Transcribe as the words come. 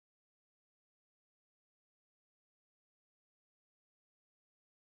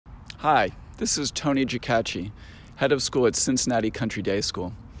Hi, this is Tony Jaccaci, head of school at Cincinnati Country Day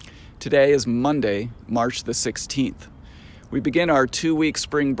School. Today is Monday, March the 16th. We begin our 2-week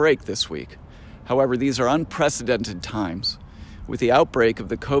spring break this week. However, these are unprecedented times. With the outbreak of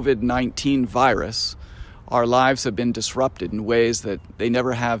the COVID-19 virus, our lives have been disrupted in ways that they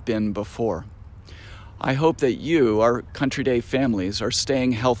never have been before. I hope that you, our Country Day families, are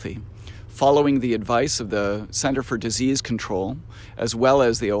staying healthy, following the advice of the Center for Disease Control, as well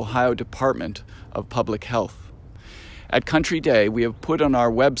as the Ohio Department of Public Health. At Country Day, we have put on our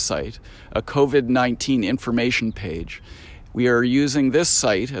website a COVID-19 information page. We are using this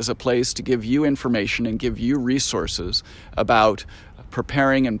site as a place to give you information and give you resources about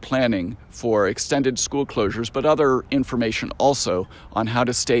preparing and planning for extended school closures, but other information also on how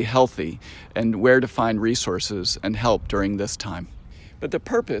to stay healthy and where to find resources and help during this time. But the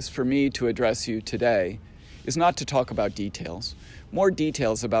purpose for me to address you today is not to talk about details. More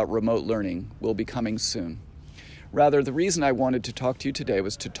details about remote learning will be coming soon. Rather, the reason I wanted to talk to you today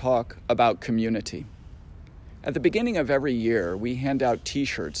was to talk about community. At the beginning of every year, we hand out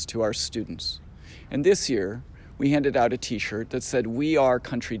t-shirts to our students. And this year, we handed out a t-shirt that said, "We are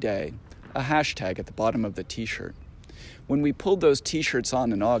Country Day," a hashtag at the bottom of the t-shirt. When we pulled those t-shirts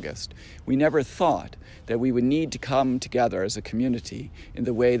on in August, we never thought that we would need to come together as a community in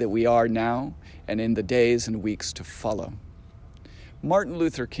the way that we are now and in the days and weeks to follow. Martin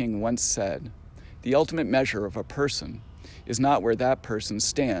Luther King once said, "The ultimate measure of a person is not where that person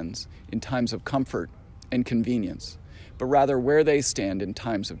stands in times of comfort and convenience, but rather where they stand in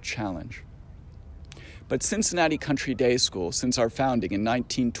times of challenge." But Cincinnati Country Day School, since our founding in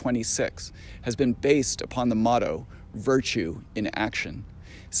 1926, has been based upon the motto, "Virtue in action."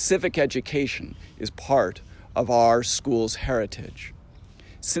 Civic education is part of our school's heritage.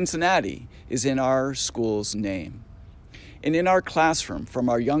 Cincinnati is in our school's name. And in our classroom, from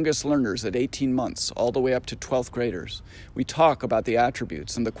our youngest learners at 18 months all the way up to 12th graders, we talk about the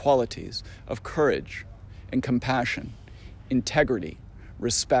attributes and the qualities of courage and compassion, integrity,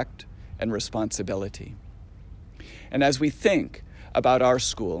 respect, and responsibility. And as we think about our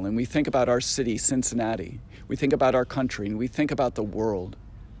school and we think about our city, Cincinnati, we think about our country and we think about the world,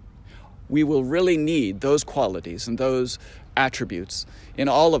 we will really need those qualities and those attributes in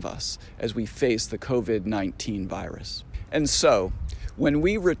all of us as we face the COVID-19 virus. And so, when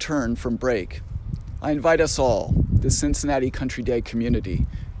we return from break, I invite us all, the Cincinnati Country Day community,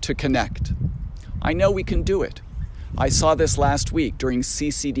 to connect. I know we can do it. I saw this last week during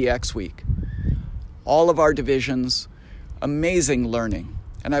CCDX week. All of our divisions, amazing learning.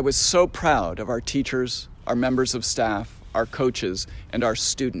 And I was so proud of our teachers, our members of staff, our coaches, and our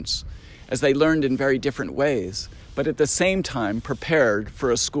students, as they learned in very different ways, but at the same time prepared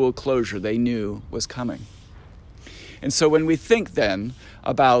for a school closure they knew was coming. And so when we think then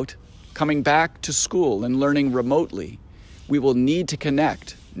about coming back to school and learning remotely, we will need to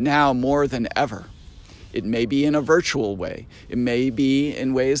connect now more than ever. It may be in a virtual way. It may be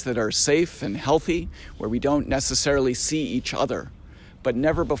in ways that are safe and healthy, where we don't necessarily see each other. But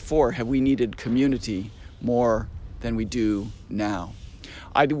never before have we needed community more than we do now.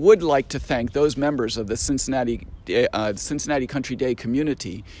 I would like to thank those members of the Cincinnati Country Day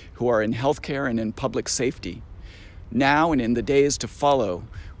community who are in healthcare and in public safety. Now and in the days to follow,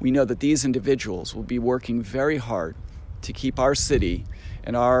 we know that these individuals will be working very hard to keep our city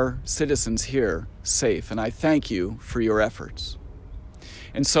and our citizens here safe, and I thank you for your efforts.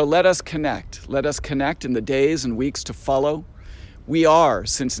 And so let us connect. Let us connect in the days and weeks to follow. We are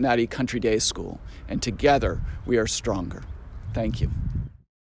Cincinnati Country Day School, and together we are stronger. Thank you.